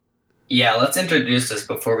Yeah, let's introduce this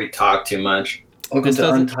before we talk too much. Welcome This to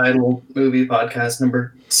doesn't- Untitled Movie Podcast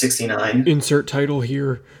number 69. Insert title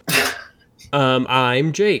here.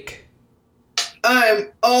 I'm Jake. I'm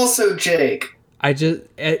also Jake.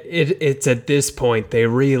 It's at this point they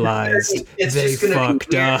realized It's they just gonna fucked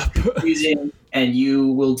be weird, up. confusing, and you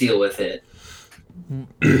will deal with it.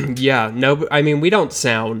 Yeah, no, I mean, we don't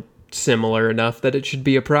sound similar enough that it should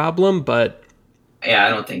be a problem, but Yeah, I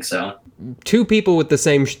don't think so. two people with the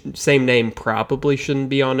same name probably shouldn't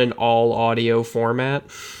be on an all audio format.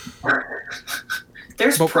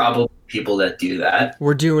 There's probably people that do that.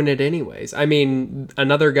 We're doing it anyways. I mean,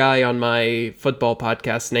 another guy on my football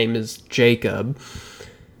podcast name is Jacob,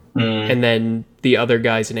 and then the other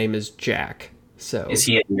guy's name is Jack. So Is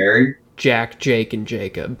he a nerd? Jack, Jake, and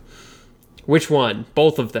Jacob. Which one?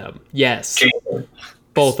 Both of them. Yes. Jacob.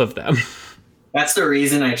 Both of them. That's the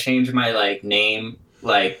reason I changed my name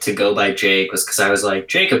to go by Jake, was because I was like,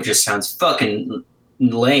 Jacob just sounds fucking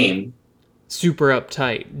lame. Super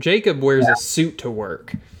uptight. Jacob wears a suit to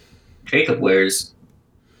work. Jacob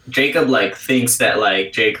thinks that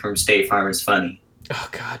Jake from State Farm is funny. Oh,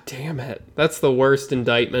 god damn it. That's the worst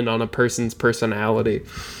indictment on a person's personality.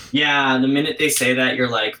 Yeah, the minute they say that, you're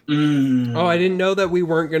like, Oh, I didn't know that we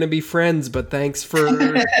weren't going to be friends, but thanks for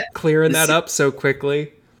clearing that up so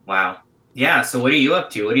quickly. Wow. Yeah, so what are you up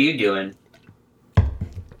to? What are you doing?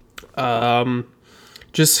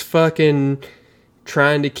 Just fucking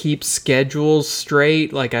trying to keep schedules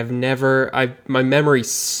straight. Like my memory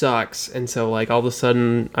sucks, and so all of a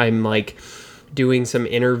sudden I'm doing some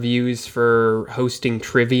interviews for hosting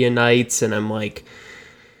trivia nights, and I'm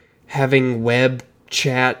having web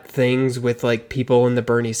chat things with people in the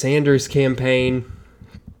Bernie Sanders campaign,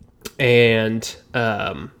 and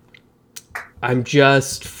I'm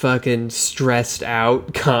just fucking stressed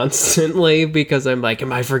out constantly because I'm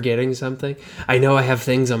am I forgetting something? I know I have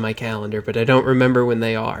things on my calendar, but I don't remember when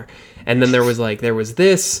they are. And then there was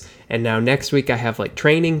this, and now next week I have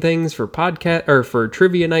training things for podcast or for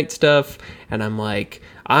trivia night stuff, and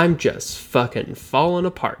I'm just fucking falling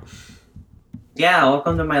apart. Yeah,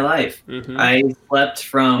 welcome to my life. Mm-hmm. I slept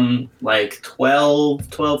from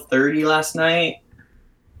 12:30 last night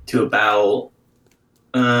to about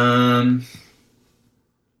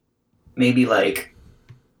maybe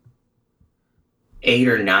 8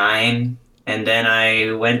 or 9, and then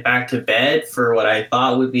I went back to bed for what I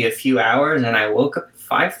thought would be a few hours, and I woke up at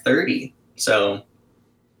 5:30. So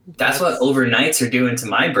that's what overnights are doing to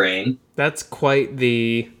my brain. That's quite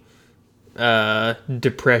the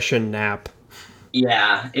depression nap.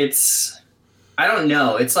 Yeah, I don't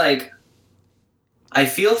know. It's I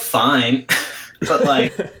feel fine,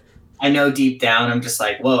 but I know deep down I'm just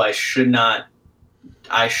whoa, I should not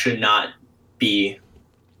be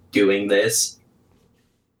doing this.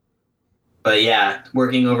 But yeah,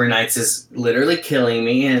 working overnights is literally killing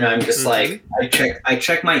me, and I'm just I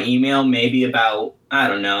check my email maybe about, I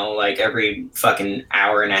don't know, every fucking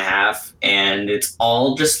hour and a half, and it's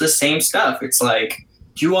all just the same stuff. It's do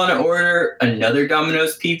you want to order another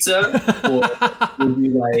Domino's pizza? Or would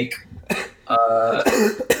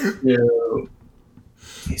you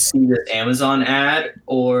you see this Amazon ad?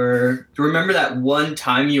 Or remember that one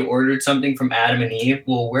time you ordered something from Adam and Eve?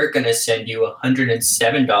 Well, we're going to send you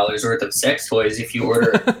 $107 worth of sex toys if you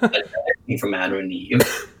order anything from Adam and Eve.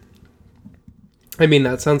 I mean,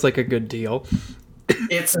 that sounds like a good deal.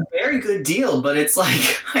 It's a very good deal, but it's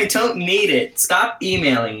I don't need it. Stop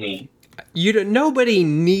emailing me. Nobody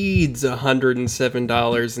needs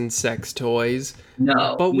 $107 in sex toys.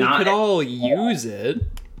 No. But we could all use it.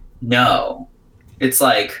 No. It's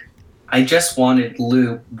I just wanted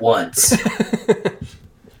lube once.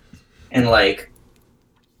 And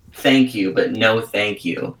thank you, but no thank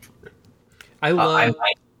you. I'll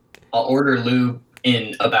order lube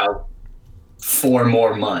in about 4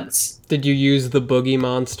 more months. Did you use the Boogie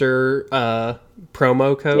Monster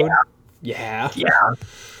promo code? Yeah.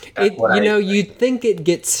 You'd think it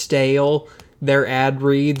gets stale, their ad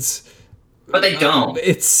reads. But they don't.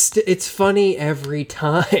 It's funny every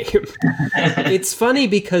time. It's funny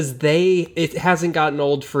because it hasn't gotten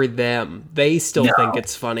old for them. They still think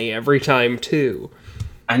it's funny every time too.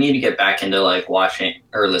 I need to get back into watching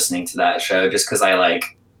or listening to that show, just because I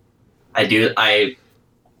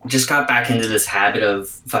just got back into this habit of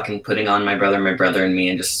fucking putting on My Brother and Me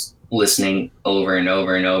and just listening over and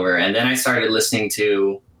over and over. And then I started listening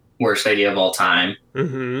to Worst Idea of All Time,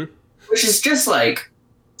 which is just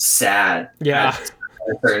sad. Yeah. At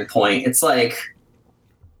a certain point, it's I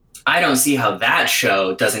don't see how that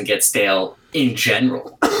show doesn't get stale in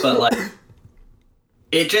general, but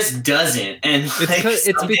it just doesn't. And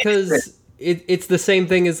it's because it's the same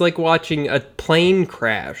thing as like watching a plane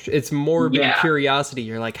crash. It's morbid curiosity.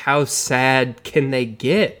 You're like, how sad can they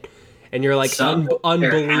get? And you're like,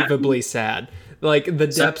 unbelievably sad. Like the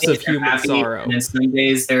depths of human sorrow. And then some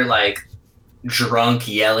days they're like drunk,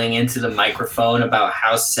 yelling into the microphone about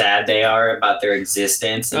how sad they are about their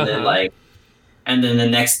existence, and then the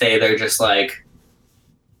next day they're just like,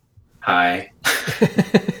 hi.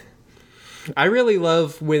 I really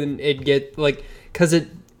love when it get like, because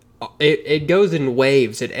it goes in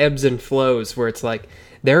waves, it ebbs and flows, where it's like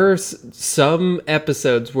there are some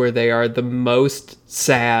episodes where they are the most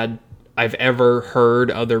sad I've ever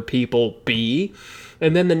heard other people be,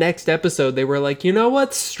 and then the next episode they were like, you know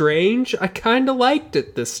what's strange, I kind of liked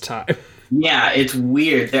it this time. Yeah, it's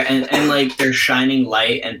weird. And like their shining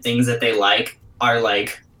light and things that they like are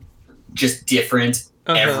like just different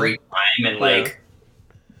every time, and like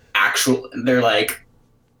they're like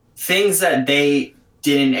things that they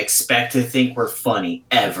didn't expect to think were funny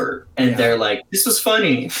ever, and they're like, this was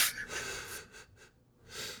funny.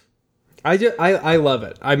 I love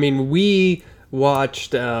it. I mean, we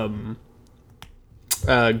watched Grown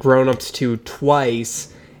Ups 2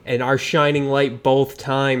 twice, and our shining light both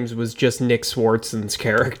times was just Nick Swartzen's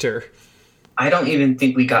character. I don't even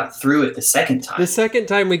think we got through it the second time. The second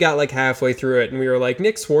time we got like halfway through it, and we were like,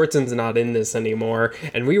 Nick Swartzen's not in this anymore,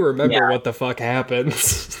 and we remember what the fuck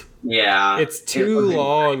happens. Yeah. It's too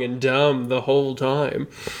long and dumb the whole time.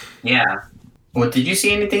 Yeah. Well, did you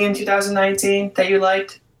see anything in 2019 that you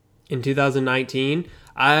liked? In 2019,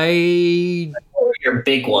 What were your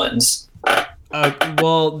big ones?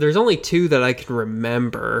 Well, there's only two that I can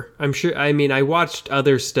remember. I'm sure, I mean, I watched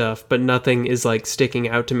other stuff, but nothing is like sticking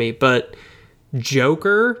out to me. But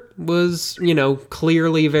Joker was,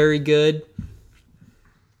 clearly very good.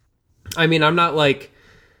 I mean, I'm not like,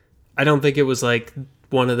 I don't think it was like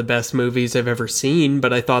one of the best movies I've ever seen,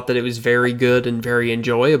 but I thought that it was very good and very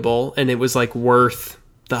enjoyable, and it was like worth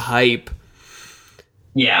the hype.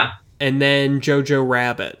 Yeah. And then Jojo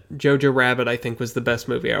Rabbit. Jojo Rabbit, I think, was the best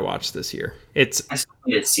movie I watched this year. I still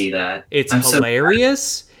did see that. It's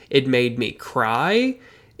hilarious. It made me cry.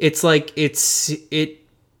 It's like it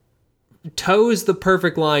toes the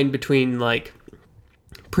perfect line between like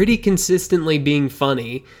pretty consistently being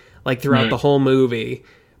funny, like throughout the whole movie,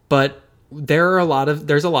 but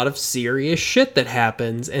there's a lot of serious shit that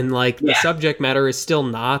happens, and like the subject matter is still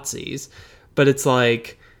Nazis, but it's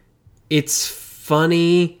like it's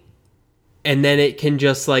funny. And then it can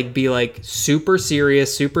just like be like super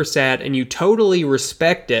serious, super sad, and you totally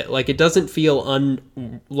respect it. Like it doesn't feel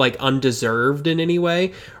undeserved in any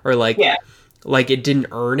way, or like it didn't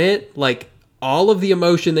earn it. Like all of the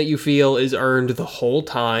emotion that you feel is earned the whole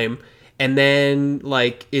time, and then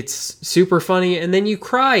like it's super funny, and then you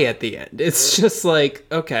cry at the end. It's just like,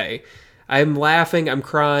 okay, I'm laughing, I'm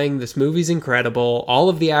crying. This movie's incredible. All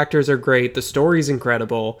of the actors are great. The story's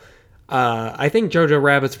incredible. I think Jojo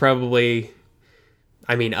Rabbit's probably,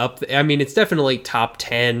 it's definitely top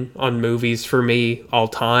 10 on movies for me all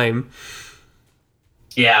time.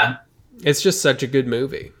 Yeah. It's just such a good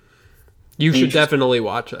movie. You should definitely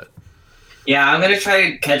watch it. Yeah, I'm going to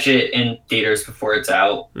try to catch it in theaters before it's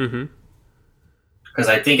out. Mm-hmm. Because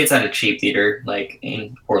I think it's at a cheap theater, like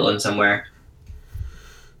in Portland somewhere.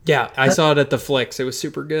 Yeah, I saw it at the Flicks. It was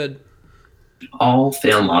super good. All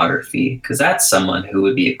filmography, because that's someone who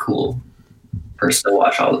would be a cool person to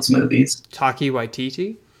watch all those movies. Taika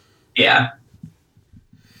Waititi? Yeah,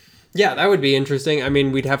 that would be interesting. I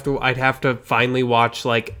mean, I'd have to finally watch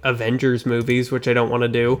like Avengers movies, which I don't want to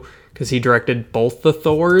do because he directed both the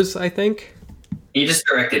Thors, I think. He just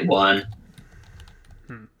directed one.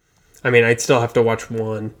 I mean, I'd still have to watch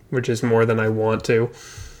one, which is more than I want to.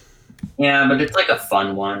 Yeah, but it's like a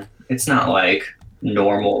fun one. It's not like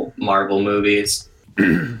normal Marvel movies.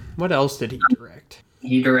 What else did he direct?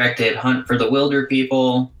 He directed Hunt for the Wilder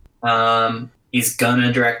People. He's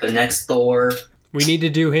gonna direct the next Thor. We need to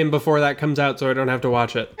do him before that comes out so I don't have to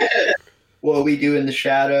watch it. What We Do in the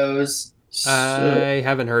Shadows. I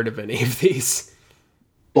haven't heard of any of these.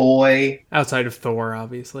 Boy. Outside of Thor,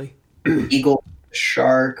 obviously. Eagle,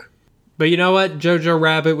 Shark. But you know what? Jojo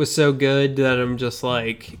Rabbit was so good that I'm just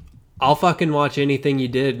like, I'll fucking watch anything you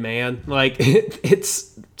did, man. Like,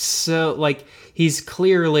 it's so, like, he's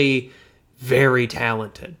clearly very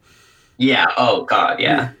talented. Yeah, oh god,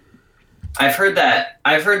 yeah. I've heard that,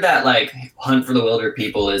 like, Hunt for the Wilder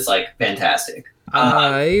People is, like, fantastic.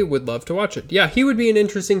 I would love to watch it. Yeah, he would be an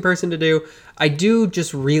interesting person to do. I do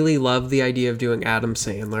just really love the idea of doing Adam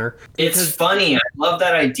Sandler. It's funny. I love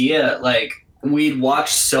that idea. Like, we'd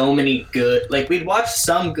watch some good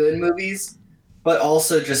movies, but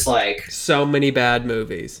also just like so many bad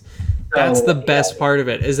movies. That's the best part of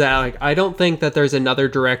it, is that like I don't think that there's another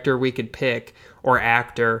director we could pick or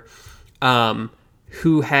actor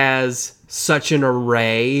who has such an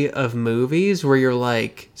array of movies where you're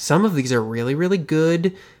like, some of these are really, really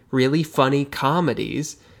good, really funny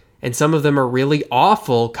comedies, and some of them are really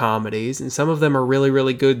awful comedies, and some of them are really,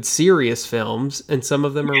 really good serious films, and some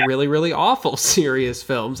of them are really, really awful serious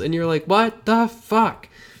films, and you're like, what the fuck?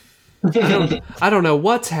 I don't know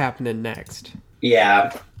what's happening next.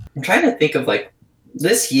 Yeah. I'm trying to think of, like,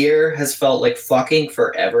 this year has felt like fucking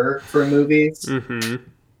forever for movies. Mm-hmm.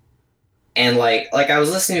 And like I was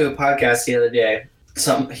listening to a podcast the other day.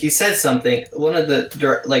 He said something. One of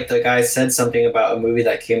the guys said something about a movie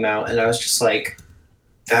that came out, and I was just like,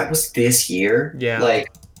 that was this year? Yeah. Like,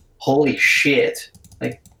 holy shit.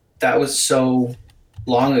 Like, that was so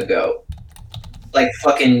long ago. Like,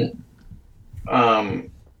 fucking,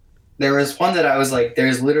 there was one that I was like,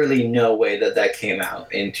 there's literally no way that came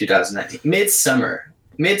out in 2019. Midsummer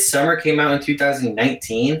came out in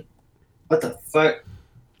 2019? What the fuck?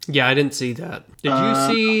 Yeah, I didn't see that. Did you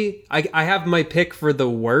see? I have my pick for the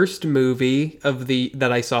worst movie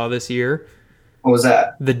that I saw this year. What was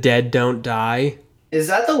that? The Dead Don't Die. Is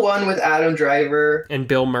that the one with Adam Driver and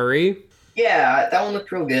Bill Murray? Yeah, that one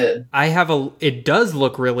looked real good. It does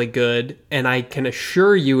look really good, and I can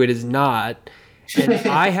assure you it is not. And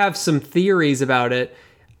I have some theories about it.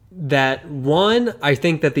 That one, I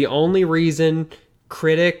think that the only reason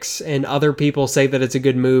critics and other people say that it's a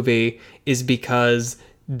good movie is because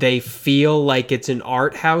they feel like it's an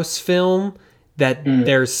art house film, that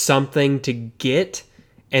there's something to get,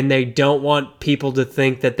 and they don't want people to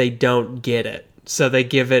think that they don't get it. So they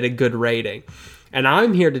give it a good rating. And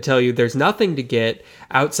I'm here to tell you there's nothing to get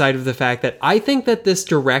outside of the fact that I think that this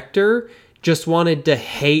director just wanted to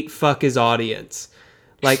hate fuck his audience.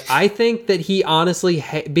 Like, I think that he honestly,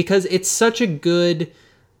 because it's such a good,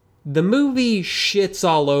 the movie shits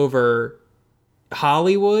all over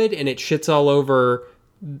Hollywood and it shits all over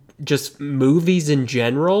just movies in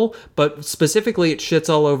general, but specifically it shits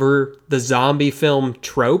all over the zombie film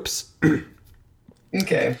tropes.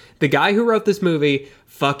 Okay. The guy who wrote this movie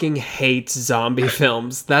fucking hates zombie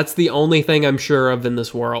films. That's the only thing I'm sure of in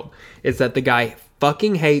this world, is that the guy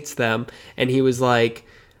fucking hates them, and he was like,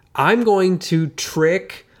 I'm going to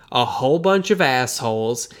trick a whole bunch of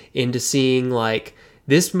assholes into seeing, like,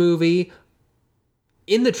 this movie.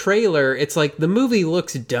 In the trailer, it's like, the movie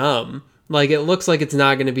looks dumb. Like, it looks like it's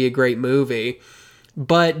not going to be a great movie.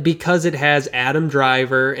 But because it has Adam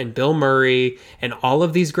Driver and Bill Murray and all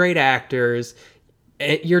of these great actors,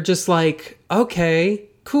 you're just like, okay,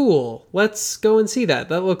 cool. Let's go and see that.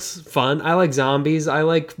 That looks fun. I like zombies. I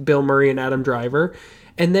like Bill Murray and Adam Driver.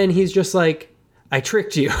 And then he's just like, I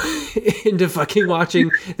tricked you into fucking watching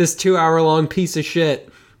this 2-hour-long piece of shit.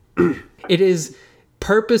 It is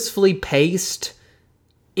purposefully paced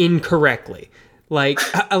incorrectly.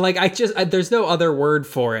 There's no other word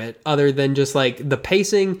for it other than just like, the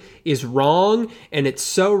pacing is wrong, and it's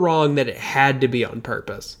so wrong that it had to be on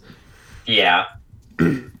purpose. Yeah.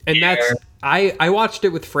 And that's, I watched it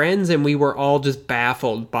with friends, and we were all just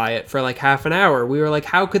baffled by it for like half an hour. We were like,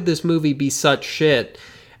 how could this movie be such shit?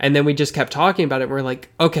 And then we just kept talking about it. And we're like,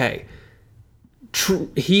 okay,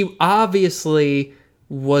 he obviously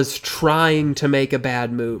was trying to make a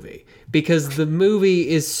bad movie, because the movie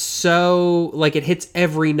is so, like, it hits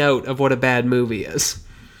every note of what a bad movie is.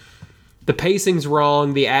 The pacing's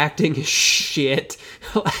wrong. The acting is shit.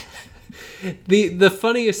 The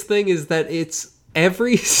funniest thing is that it's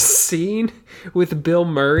every scene with Bill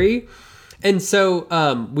Murray. And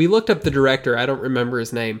so we looked up the director. I don't remember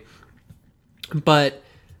his name. But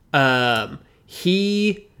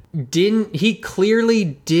he clearly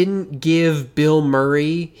didn't give Bill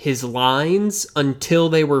Murray his lines until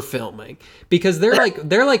they were filming, because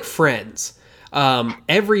they're like friends.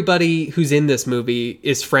 Everybody who's in this movie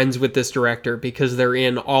is friends with this director because they're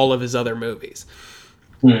in all of his other movies.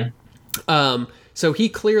 So he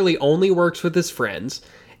clearly only works with his friends,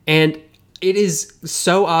 and it is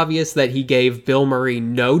so obvious that he gave Bill Murray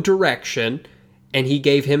no direction, and he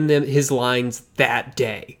gave him his lines that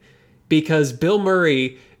day, because Bill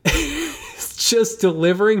Murray is just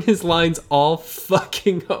delivering his lines all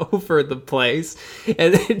fucking over the place,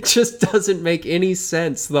 and it just doesn't make any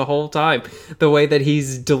sense the whole time. The way that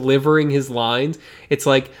he's delivering his lines, it's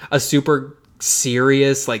like a super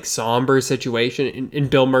serious, like, somber situation, and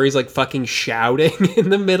Bill Murray's like fucking shouting in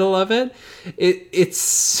the middle of it. It's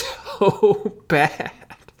so bad.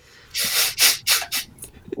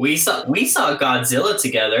 We saw Godzilla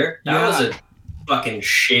together. That fucking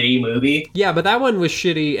shitty movie. Yeah, but that one was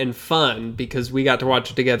shitty and fun because we got to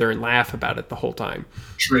watch it together and laugh about it the whole time.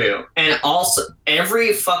 True. And also,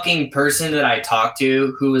 every fucking person that I talked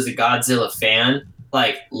to who was a Godzilla fan,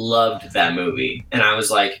 like, loved that movie. And I was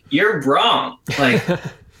like, you're wrong. Like,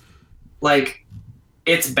 like,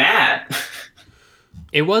 it's bad.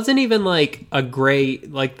 It wasn't even like a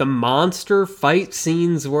great, like, the monster fight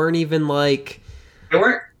scenes weren't even like They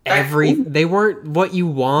weren't cool. They weren't what you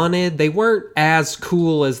wanted. They weren't as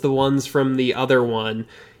cool as the ones from the other one,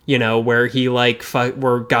 you know, where he like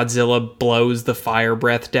where Godzilla blows the fire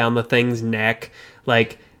breath down the thing's neck.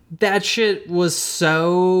 Like, that shit was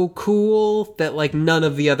so cool that like none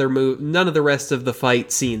of the rest of the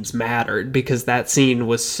fight scenes mattered because that scene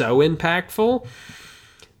was so impactful.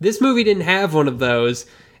 This movie didn't have one of those,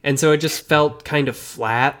 and so it just felt kind of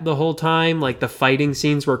flat the whole time. Like, the fighting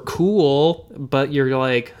scenes were cool, but you're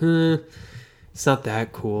like, it's not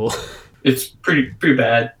that cool. It's pretty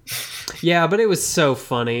bad. Yeah, but it was so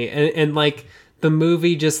funny. And like, the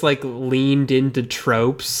movie just, like, leaned into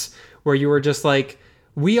tropes where you were just like,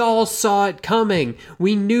 we all saw it coming.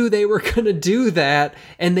 We knew they were going to do that,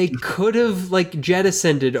 and they could have, like,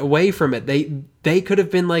 jettisoned it away from it. They could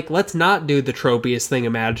have been like, let's not do the tropiest thing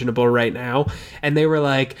imaginable right now. And they were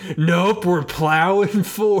like, nope, we're plowing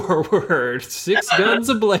forward. 6 guns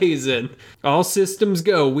a-blazing. All systems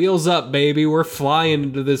go. Wheels up, baby. We're flying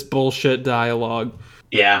into this bullshit dialogue.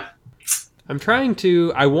 Yeah.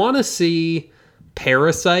 I want to see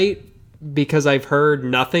Parasite because I've heard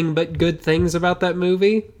nothing but good things about that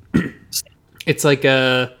movie. It's like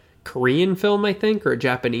a Korean film, I think, or a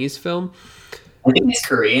Japanese film. I think it's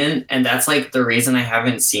Korean, and that's like the reason I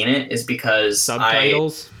haven't seen it is because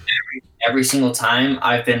Subtitles. Every single time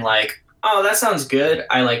I've been like, oh, that sounds good.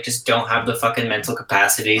 I like just don't have the fucking mental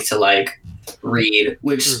capacity to like read,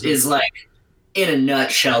 which is like in a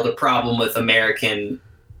nutshell the problem with American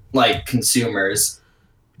like consumers.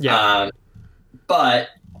 Yeah. But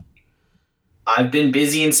I've been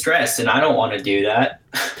busy and stressed, and I don't want to do that.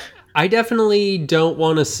 I definitely don't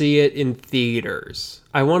want to see it in theaters.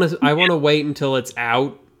 I want to wait until it's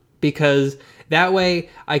out because that way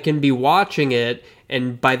I can be watching it,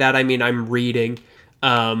 and by that I mean I'm reading.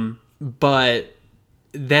 But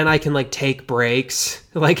then I can like take breaks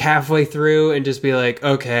like halfway through and just be like,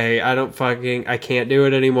 okay, I can't do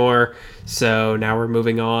it anymore. So now we're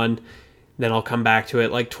moving on. Then I'll come back to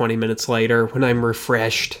it like 20 minutes later when I'm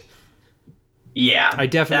refreshed. Yeah. I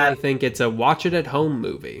definitely think it's a watch it at home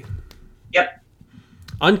movie. Yep.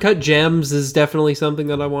 Uncut Gems is definitely something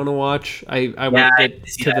that I want to watch. I want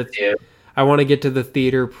to get to the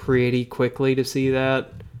theater pretty quickly to see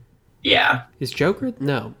that. Yeah. Is Joker?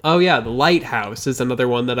 No. Oh yeah, The Lighthouse is another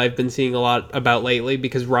one that I've been seeing a lot about lately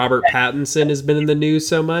because Robert Pattinson has been in the news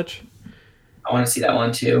so much. I want to see that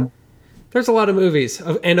one too. There's a lot of movies.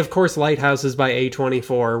 And of course Lighthouse is by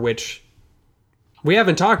A24, which we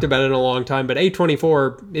haven't talked about it in a long time, but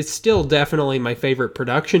A24 is still definitely my favorite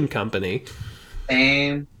production company.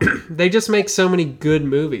 Same. They just make so many good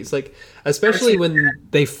movies, like especially when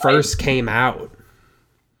they first came out.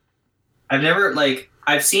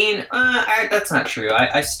 I've seen. That's not true.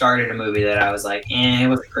 I started a movie that I was like, it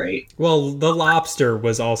wasn't great. Well, The Lobster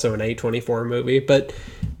was also an A24 movie, but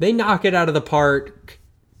they knock it out of the park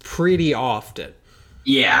pretty often.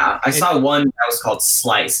 Yeah, I saw one that was called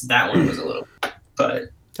Slice. That one was a little, but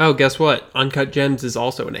oh, guess what? Uncut Gems is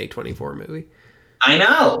also an A24 movie. I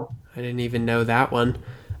know. I didn't even know that one.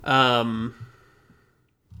 At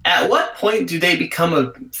what point do they become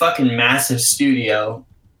a fucking massive studio?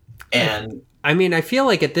 And I mean, I feel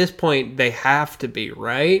like at this point they have to be,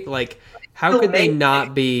 right? Like, how could they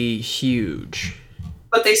not be huge?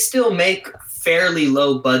 But they still make fairly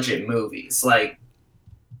low budget movies. Like,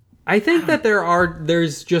 I think that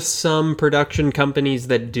there's just some production companies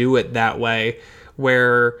that do it that way,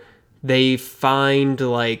 where they find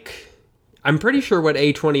like, I'm pretty sure what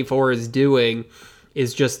A24 is doing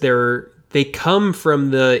is just they come from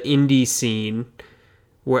the indie scene,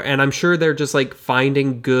 and I'm sure they're just like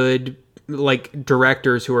finding good like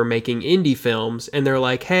directors who are making indie films, and they're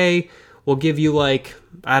like, hey, we'll give you like,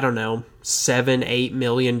 I don't know, $7-8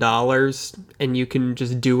 million, and you can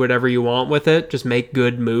just do whatever you want with it. Just make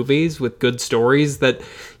good movies with good stories that,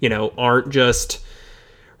 you know, aren't just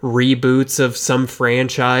reboots of some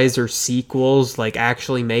franchise or sequels, like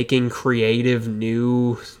actually making creative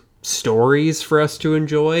new stories for us to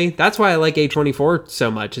enjoy. That's why I like A24 so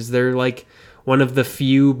much, is they're like one of the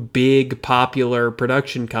few big popular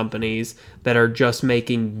production companies that are just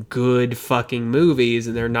making good fucking movies,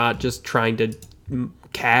 and they're not just trying to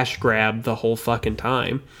cash grab the whole fucking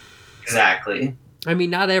time. Exactly. I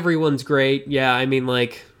mean, not everyone's great. Yeah, I mean,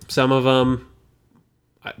 like, some of them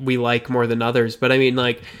we like more than others. But I mean,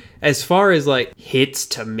 like, as far as like hits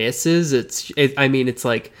to misses, it's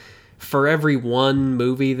like for every one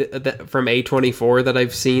movie that from A24 that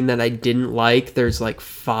I've seen that I didn't like, there's like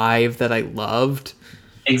 5 that I loved.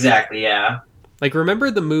 Exactly, yeah. Like, remember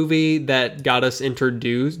the movie that got us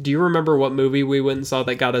introduced? Do you remember what movie we went and saw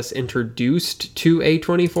that got us introduced to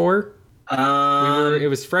A24? It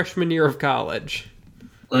was freshman year of college.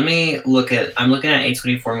 I'm looking at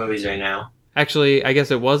A24 movies right now. Actually, I guess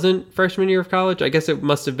it wasn't freshman year of college. I guess it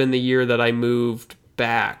must have been the year that I moved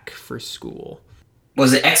back for school.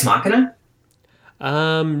 Was it Ex Machina?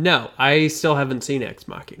 No, I still haven't seen Ex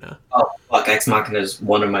Machina. Oh, fuck, Ex Machina is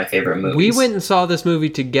one of my favorite movies. We went and saw this movie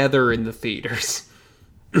together in the theaters.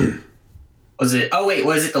 Was it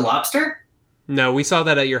The Lobster? No, we saw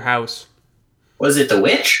that at your house. Was it The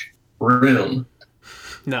Witch? Room.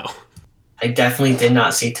 No. I definitely did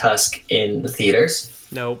not see Tusk in the theaters.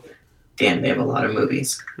 Nope. Damn, they have a lot of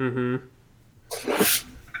movies. Mm-hmm.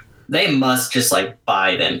 They must just, like,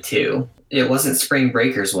 buy them, too. It wasn't Spring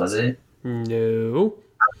Breakers, was it? No.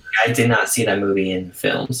 I did not see that movie in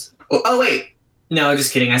films. Oh wait. No,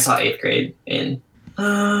 just kidding. I saw 8th grade in...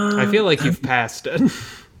 I feel like you've passed it.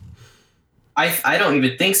 I don't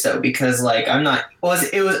even think so, because, like, I'm not...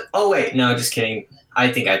 Oh, wait. No, just kidding.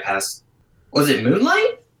 I think I passed... Was it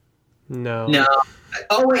Moonlight? No. No.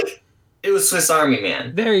 Oh, wait. It was Swiss Army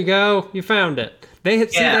Man. There you go. You found it. They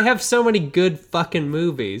have so many good fucking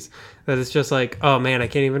movies that it's just like, oh man, I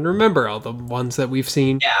can't even remember all the ones that we've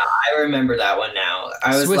seen. Yeah, I remember that one now.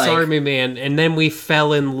 I was Swiss Army Man, and then we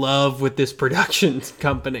fell in love with this production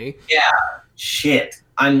company. Yeah, shit.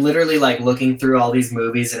 I'm literally, like, looking through all these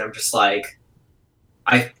movies, and I'm just like...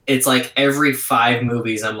 It's like every 5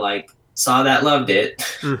 movies, I'm like, saw that, loved it.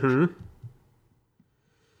 Mm-hmm.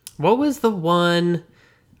 What was the one...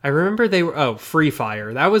 I remember they were... Oh, Free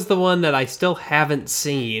Fire. That was the one that I still haven't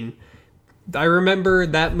seen. I remember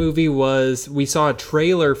that movie was... We saw a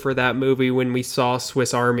trailer for that movie when we saw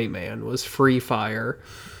Swiss Army Man, was Free Fire,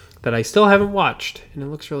 that I still haven't watched, and it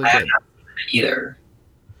looks really good. I haven't either.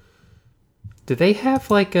 Do they have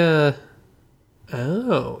like a...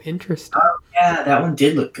 Oh, interesting. Oh, yeah, that one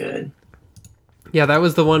did look good. Yeah, that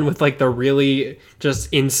was the one with like the really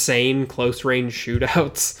just insane close-range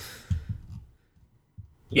shootouts.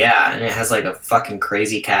 Yeah, and it has like a fucking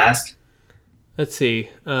crazy cast. Let's see.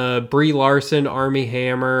 Brie Larson, Armie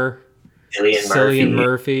Hammer, Cillian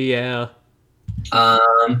Murphy, yeah.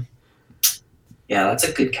 Yeah, that's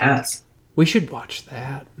a good cast. We should watch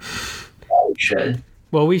that. We should.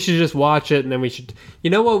 Well, we should just watch it, and then we should... You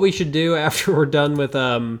know what we should do after we're done with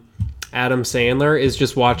Adam Sandler is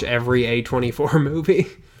just watch every A24 movie.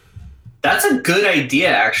 That's a good idea,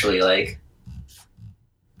 actually. Like,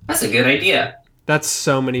 that's a good idea. That's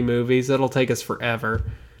so many movies. That'll take us forever.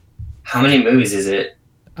 How many movies is it?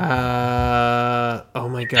 Oh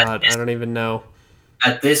my god, I don't even know.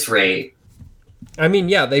 At this rate. I mean,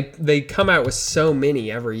 yeah, they come out with so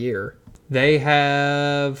many every year. They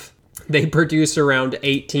produce around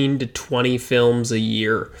 18 to 20 films a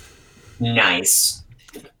year. Nice.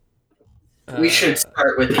 We should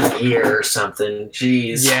start with a year or something.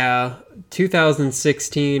 Jeez. Yeah,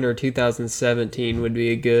 2016 or 2017 would be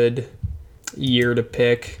a good year to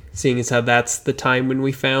pick, seeing as how that's the time when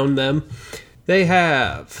we found them. They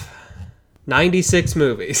have 96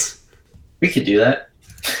 movies. We could do that.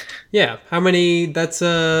 Yeah, how many? That's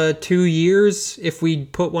 2 years if we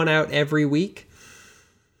put one out every week.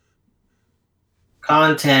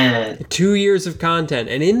 Content. 2 years of content,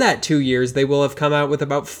 and in that 2 years they will have come out with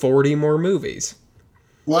about 40 more movies.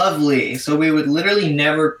 Lovely. So we would literally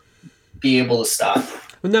never be able to stop.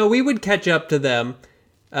 No, we would catch up to them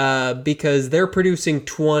because they're producing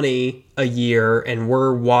 20 a year and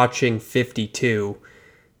we're watching 52.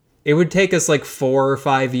 It would take us like 4 or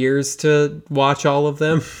 5 years to watch all of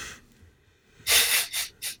them.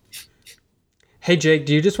 Hey Jake,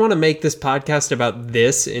 do you just want to make this podcast about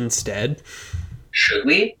this instead? Should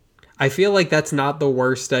we? I feel like that's not the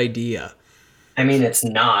worst idea. I mean, it's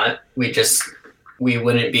not. We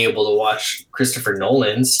wouldn't be able to watch Christopher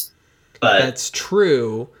Nolan's, but... That's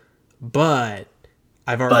true, but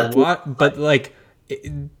I've already watched... But, like,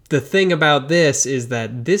 the thing about this is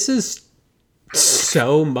that this is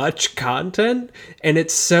so much content, and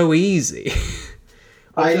it's so easy.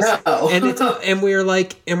 I know.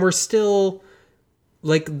 and we're still...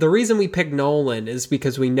 Like, the reason we picked Nolan is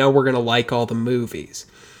because we know we're going to like all the movies.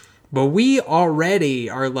 But we already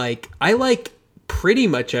are like... I like pretty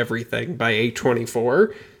much everything by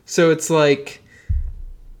A24. So it's like...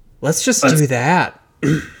 Let's just do that.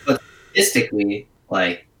 But statistically,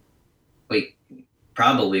 like... We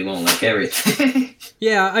probably won't like everything.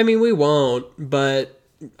 Yeah, I mean, we won't. But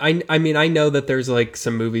I mean, I know that there's like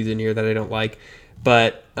some movies in here that I don't like,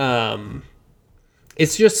 but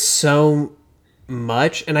it's just so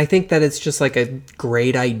much, and I think that it's just like a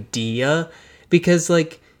great idea because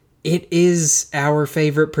like it is our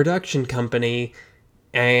favorite production company,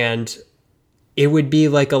 and it would be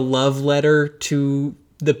like a love letter to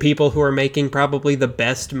the people who are making probably the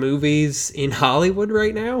best movies in Hollywood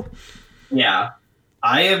right now. Yeah.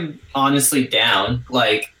 I am honestly down.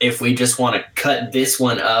 Like, if we just want to cut this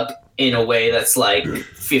one up in a way that's like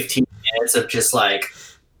 15 minutes of just like,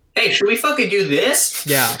 hey, should we fucking do this?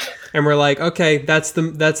 Yeah. And we're like, okay, that's the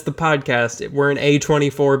podcast. We're an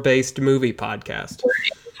A24 based movie podcast. We're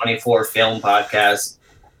an A24 film podcast.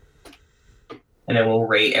 And then we'll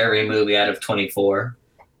rate every movie out of 24.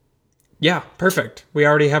 Yeah, perfect. We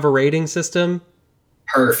already have a rating system.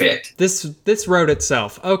 Perfect. This wrote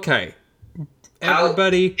itself. Okay.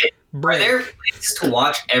 Everybody, are there places to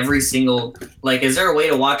watch every single, like, is there a way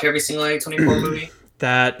to watch every single A24 movie?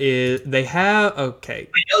 That is, they have, okay.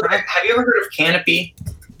 Have you ever heard of Canopy?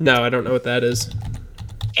 No, I don't know what that is.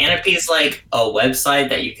 Canopy is like a website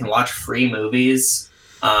that you can watch free movies.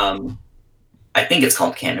 I think it's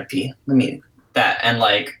called Canopy. And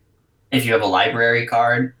like, if you have a library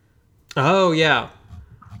card. Oh, yeah.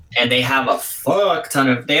 And they have a fuck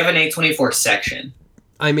ton they have an A24 section.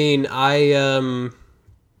 I mean, I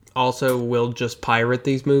also will just pirate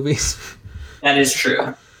these movies. That is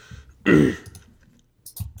true.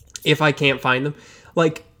 If I can't find them.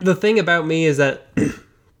 Like, the thing about me is that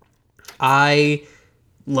I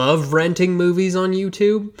love renting movies on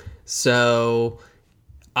YouTube. So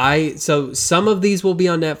some of these will be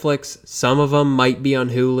on Netflix. Some of them might be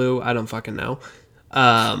on Hulu. I don't fucking know.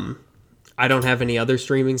 I don't have any other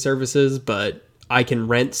streaming services, but I can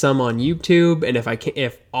rent some on YouTube, and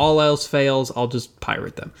if all else fails, I'll just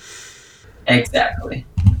pirate them. Exactly.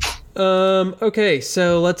 Okay,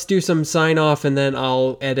 so let's do some sign off, and then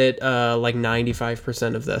I'll edit like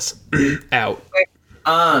 95% of this out.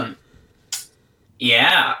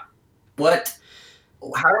 Yeah.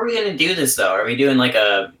 How are we gonna do this though? Are we doing like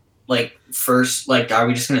are we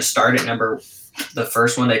just gonna start at the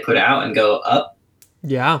first one they put out and go up?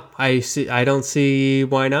 Yeah, I don't see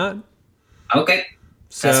why not. Okay.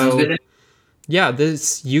 So, sounds good. Yeah,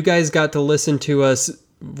 you guys got to listen to us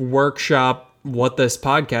workshop what this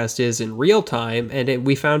podcast is in real time, and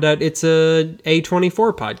we found out it's a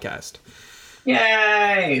A24 podcast.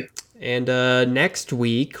 Yay! And next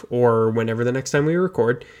week, or whenever the next time we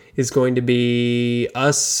record, is going to be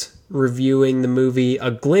us reviewing the movie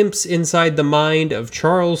A Glimpse Inside the Mind of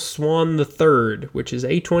Charles Swan III, which is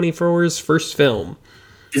A24's first film.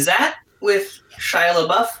 Is that with Shia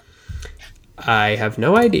LaBeouf? I have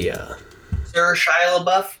no idea. Sir Shia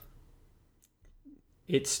LaBeouf?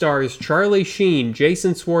 It stars Charlie Sheen,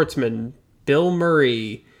 Jason Schwartzman, Bill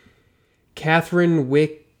Murray, Catherine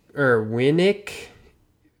Winnick,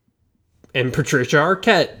 and Patricia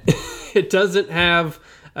Arquette. It doesn't have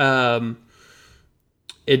Shia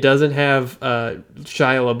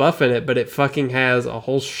LaBeouf in it, but it fucking has a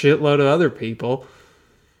whole shitload of other people.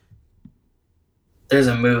 There's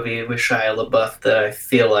a movie with Shia LaBeouf that I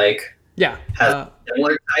feel like has a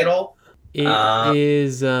similar title. It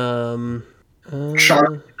is Charlie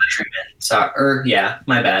Countryman.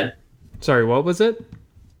 My bad. Sorry, what was it?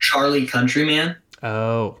 Charlie Countryman.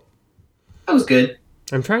 Oh. That was good.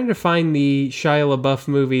 I'm trying to find the Shia LaBeouf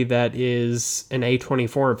movie that is an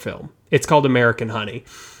A24 film. It's called American Honey.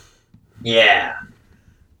 Yeah.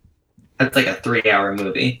 That's like a 3-hour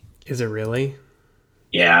movie. Is it really?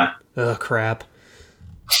 Yeah. Oh, crap.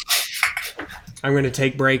 I'm going to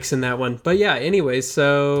take breaks in that one. But yeah, anyways,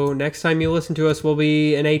 so next time you listen to us, we'll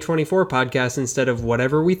be an A24 podcast instead of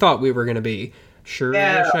whatever we thought we were going to be. Sure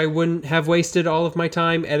wish I wouldn't have wasted all of my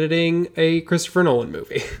time editing a Christopher Nolan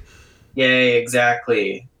movie. Yay,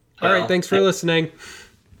 exactly. All right, thanks for listening.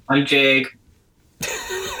 I'm Jake.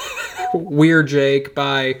 We're Jake.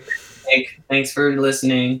 Bye. Jake, thanks for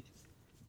listening.